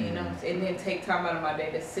notebook, and then take time out of my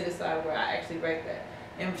day to sit aside where I actually write that."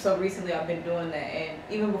 And so recently I've been doing that, and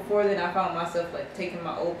even before then I found myself taking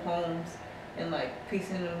my old poems and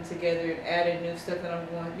piecing them together and adding new stuff that I'm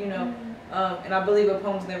going, and I believe a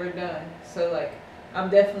poem's never done. So I'm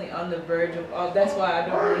definitely on the verge of all. That's why I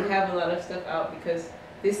don't really have a lot of stuff out, because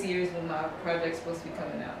this year is when my project's supposed to be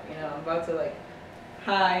coming out. I'm about to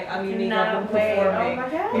hi, I'm unique. I've been performing. Oh my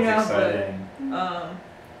God. Exciting. But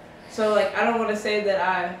so I don't want to say that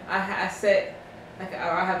I set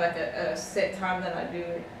I have a set time that I do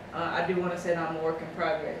it, I do want to say that I'm a work in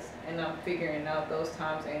progress, and I'm figuring out those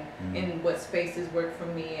times and in what spaces work for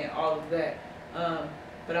me and all of that.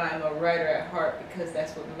 But I am a writer at heart because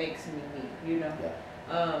that's what makes me me, you know.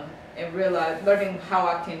 Yeah. And learning how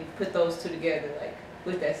I can put those two together, like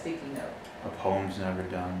with that sticky note. A poem's never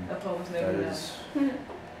done. A poem's never That done. is,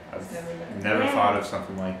 It's never done. never Yeah. thought of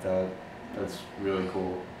something like that. That's really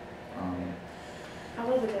cool. I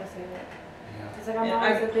love that y'all say that. Yeah. It's like I'm Yeah,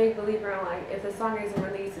 always a big believer in like if the song isn't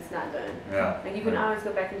released, it's not done. Yeah. Like you can Right. always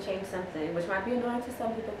go back and change something, which might be annoying to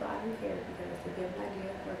some people, but I don't care because to give an idea,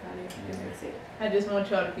 work on it, Yeah. fix it. I just want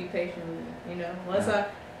y'all to be patient with me, you know. Once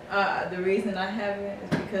the reason I haven't is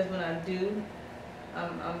because when I do,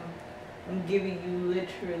 I'm giving you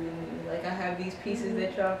literally me. Like I have these pieces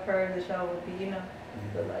that y'all heard that y'all would be, you know,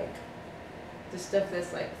 but like the stuff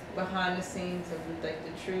that's like behind the scenes of like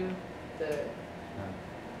the truth,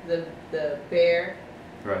 the bear,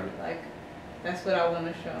 Right. like that's what I want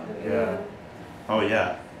to show. Yeah. Oh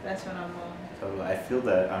yeah. That's what I'm on. So I feel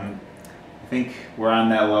that I think we're on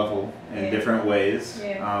that level in Yeah. different ways.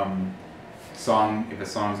 Yeah. If a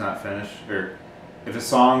song's not finished, or if a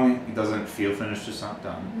song doesn't feel finished, it's not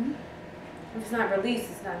done. If it's not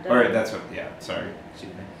released, it's not done. All right, that's what. Yeah, sorry.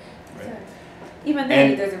 Excuse me. Right. Sorry. Even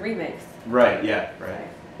then, And- there's a remix. Right. Yeah.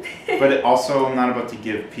 Right. But also, I'm not about to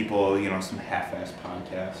give people, some half-assed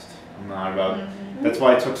podcast. I'm not about. Mhm. That's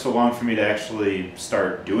why it took so long for me to actually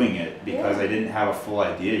start doing it because Yeah. I didn't have a full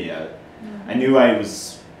idea yet. Mhm. I knew I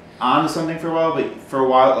was on to something for a while, but for a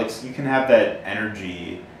while, like you can have that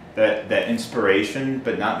energy, that inspiration,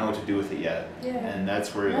 but not know what to do with it yet. Yeah. And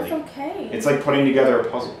that's where That's like okay. it's like putting together a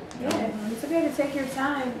puzzle. You know? Yeah, it's okay to take your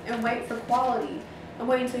time and wait for quality and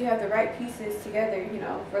wait until you have the right pieces together,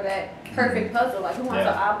 for that perfect puzzle. Like, who wants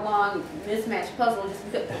an Yeah. oblong mismatched puzzle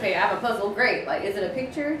just because, okay, I have a puzzle, great. Like, is it a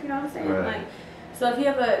picture? You know what I'm saying? Right. Like, so if you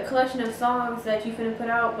have a collection of songs that you finna put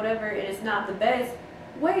out, whatever, and it's not the best,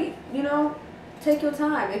 wait, take your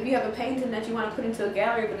time. If you have a painting that you want to put into a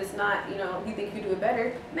gallery, but it's not, you think you do it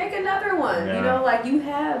better, make another one. Yeah. Like you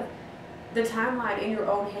have the timeline in your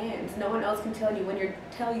own hands. No one else can tell you when your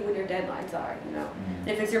deadlines are. Mm.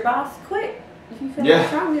 If it's your boss, quit. If you feel Yeah.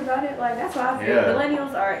 strongly about it, like that's why I feel Yeah.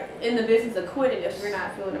 millennials are in the business of quitting if you're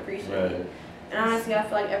not feeling appreciated. Right. And honestly, I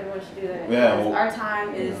feel like everyone should do that. Yeah, because well, our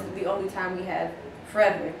time is yeah. the only time we have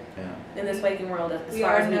forever Yeah. in this waking world, as We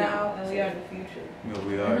far are as we now know. and we are the future. Well,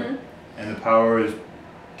 we are. Mhm. And the power is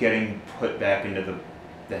getting put back into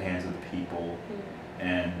the hands of the people,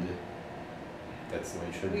 and that's the way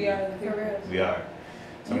it should We be. are the For future. real. We are.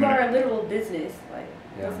 So You I'm are gonna- a literal business. Like,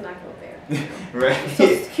 Yeah. let's not go there. Right.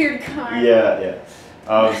 Social security card. Yeah.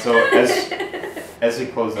 So as we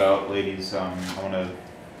close out, ladies, I want to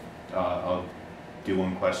I'll do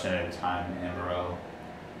one question at a time. Amberelle,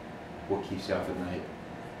 what keeps you up at night?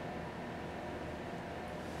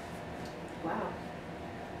 Wow.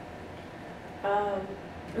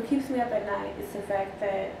 What keeps me up at night is the fact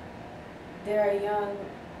that there are young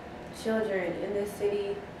children in this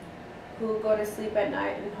city who go to sleep at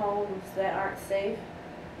night in homes that aren't safe,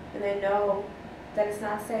 and they know that it's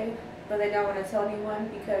not safe, but they don't want to tell anyone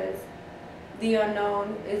because the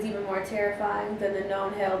unknown is even more terrifying than the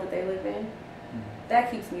known hell that they live in.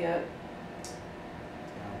 That keeps me up.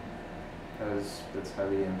 That's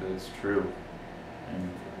heavy and it's true.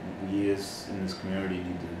 And we as in this community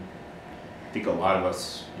need to, I think a lot of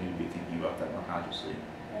us need to be thinking about that more consciously.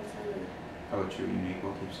 Absolutely. How about you, Unique?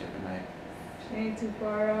 What keeps you up at night? She ain't too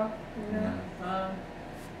far off, you know.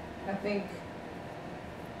 I think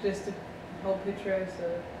just the whole picture as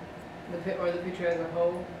the picture as a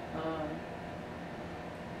whole.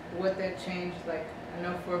 What that change, like I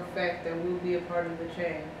know for a fact that we'll be a part of the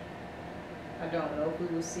change. I don't know if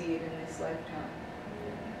we will see it in this lifetime,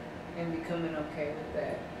 and becoming okay with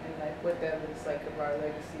that, and like what that looks like of our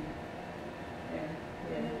legacy,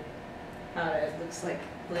 and how that looks like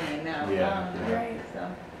playing out. Yeah, yeah. Right.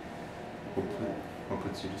 So. What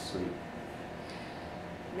puts you to sleep?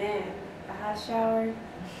 Man, a hot shower,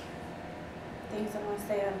 things I want to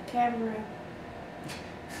say on camera.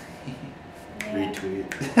 Yeah.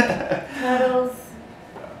 Retweet. Cuddles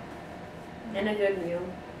and a good meal.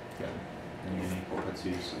 Good. And Unique, what puts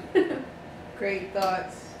you to sleep? Great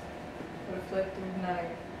thoughts, reflective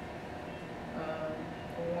night,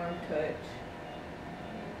 a warm touch,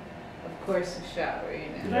 of course a shower,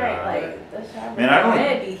 Yeah. Right, like the shower. Man, I don't-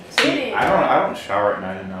 Ready. See, I don't shower at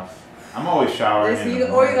night enough. I'm always showering in the Or you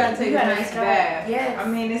morning. gotta take You a gotta nice start- bath. yes. I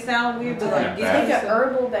mean, it sounds weird, but Taking like a get bath. Take an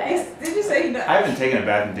herbal bath. Did you say no? I haven't taken a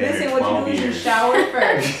bath in damn Listen, near what you 12 do is you years. shower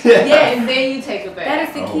first, Yes. and then you take a bath. That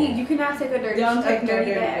is the key. Oh. You cannot take a dirty, Don't take no dirty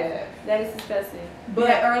dirty bath. bath. That is disgusting. But-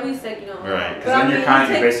 But early sick, you know. Right, because But I then mean, you're kind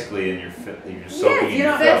you of take- basically in your you're soaking in You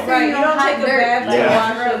your don't, filth. right, you don't hot take a dirt. bath to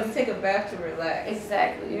Yeah. wash up. You take a bath to relax.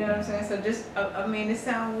 Exactly. You know what I'm saying? So just, I mean, it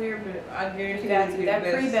sounds weird, but I guarantee You gotta you do get that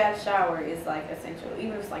the best. pre-bath shower is like essential.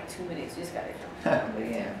 Even if it's like 2 minutes, you just gotta come. But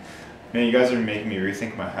yeah, Man, you guys are making me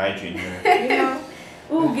rethink my hygiene here. you know,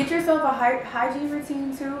 Ooh, get yourself a hygiene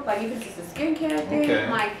routine too. Like even if it's a skincare thing, Okay.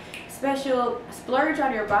 like special splurge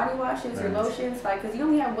on your body washes, your Right. lotions, like because you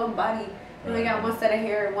only have one body. You only got Right. one set of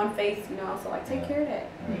hair and one face, you know. So like take Yeah. care of that.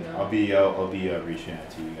 You know. I'll be reaching out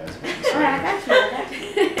to you guys. All right, I got you. I got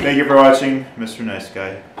you. Thank you for watching, Mr. Nice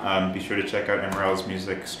Guy. Be sure to check out Emerald's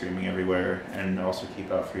music streaming everywhere, and also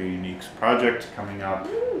keep out for your Unique's project coming up,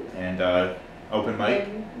 and open mic.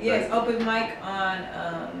 Yes, open mic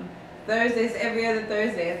on Thursdays, every other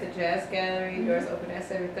Thursday at the Jazz Gallery. Doors open at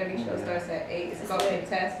 7:30. Show starts at 8. It's called That's it.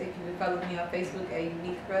 Fantastic. You can follow me on Facebook at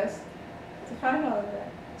Unique Press to find all of that.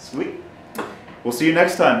 Sweet. We'll see you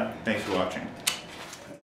next time. Thanks for watching.